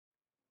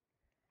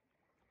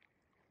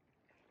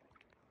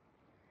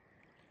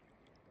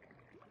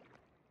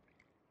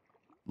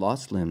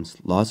Lost limbs,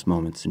 lost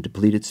moments, and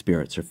depleted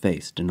spirits are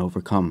faced and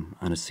overcome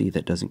on a sea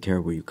that doesn't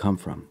care where you come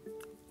from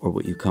or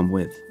what you come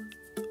with,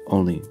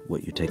 only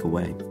what you take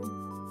away.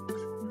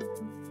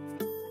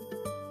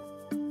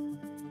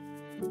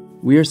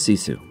 We are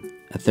SEASU,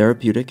 a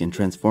therapeutic and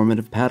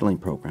transformative paddling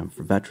program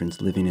for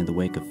veterans living in the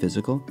wake of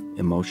physical,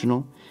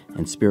 emotional,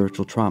 and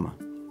spiritual trauma,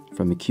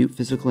 from acute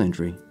physical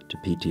injury to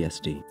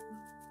PTSD.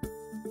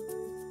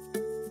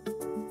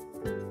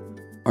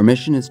 Our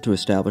mission is to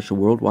establish a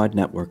worldwide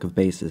network of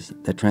bases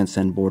that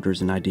transcend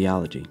borders and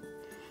ideology,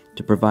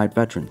 to provide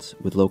veterans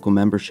with local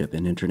membership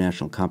in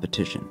international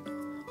competition,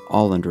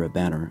 all under a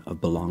banner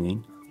of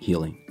belonging,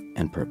 healing,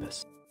 and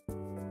purpose.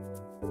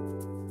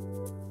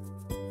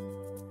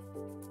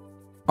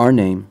 Our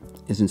name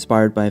is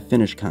inspired by a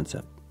Finnish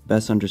concept,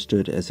 best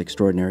understood as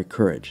extraordinary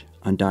courage,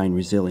 undying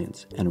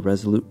resilience, and a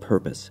resolute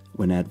purpose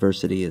when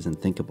adversity is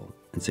unthinkable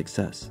and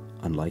success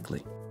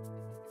unlikely.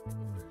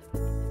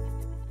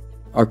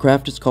 Our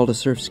craft is called a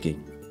surf ski,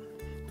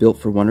 built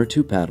for 1 or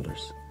 2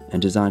 paddlers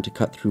and designed to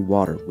cut through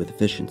water with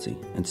efficiency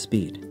and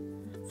speed,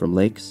 from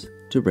lakes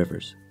to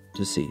rivers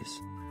to seas.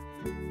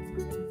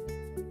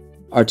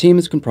 Our team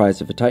is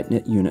comprised of a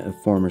tight-knit unit of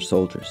former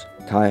soldiers,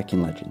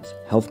 kayaking legends,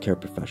 healthcare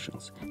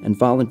professionals, and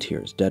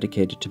volunteers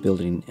dedicated to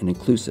building an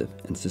inclusive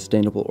and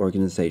sustainable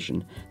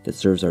organization that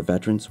serves our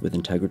veterans with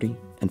integrity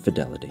and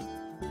fidelity.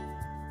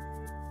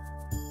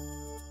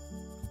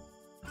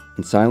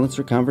 In silence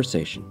or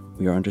conversation,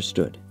 we are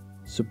understood,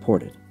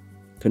 supported,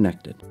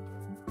 connected.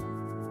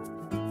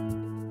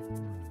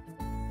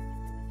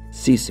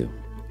 SEASU,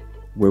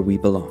 where we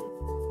belong.